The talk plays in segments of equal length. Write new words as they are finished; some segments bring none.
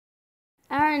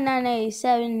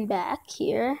Mario987 back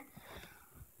here.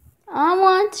 I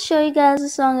want to show you guys a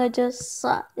song I just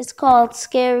saw. It's called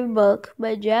Scary Book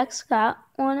by Jack Scott,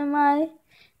 one of my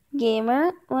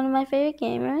favorite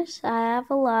gamers. I have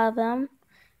a lot of them.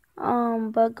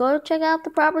 But go check out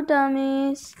the Proper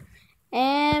Dummies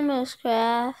and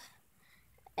Moosecraft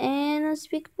and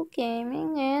Unspeakable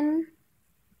Gaming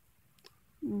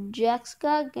and Jack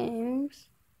Scott Games.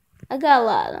 I got a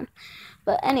lot of them.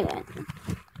 But anyway,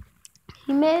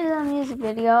 he made a music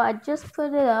video. I just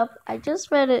put it up. I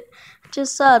just read it,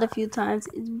 just saw it a few times.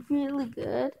 It's really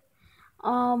good.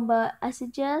 But I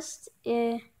suggest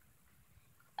if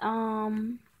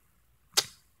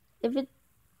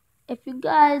you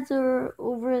guys are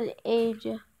over the age,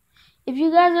 if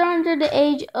you guys are under the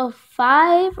age of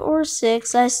 5 or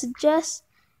 6, I suggest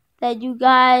that you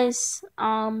guys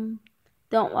don't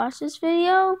watch this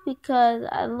video, because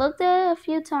I looked at it a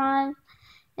few times.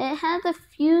 It had a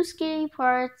few scary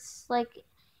parts, like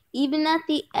even at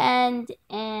the end,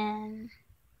 and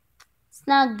it's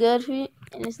not good for you.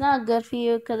 And it's not good for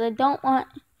you, because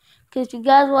because if you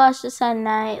guys watch this at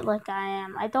night like I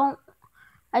am, I don't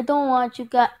want you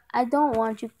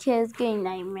kids getting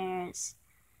nightmares.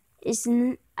 It's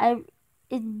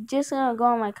just gonna go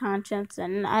on my conscience,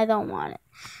 and I don't want it.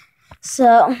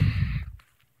 So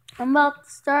I'm about to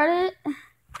start it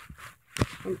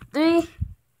in 3,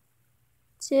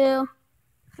 2.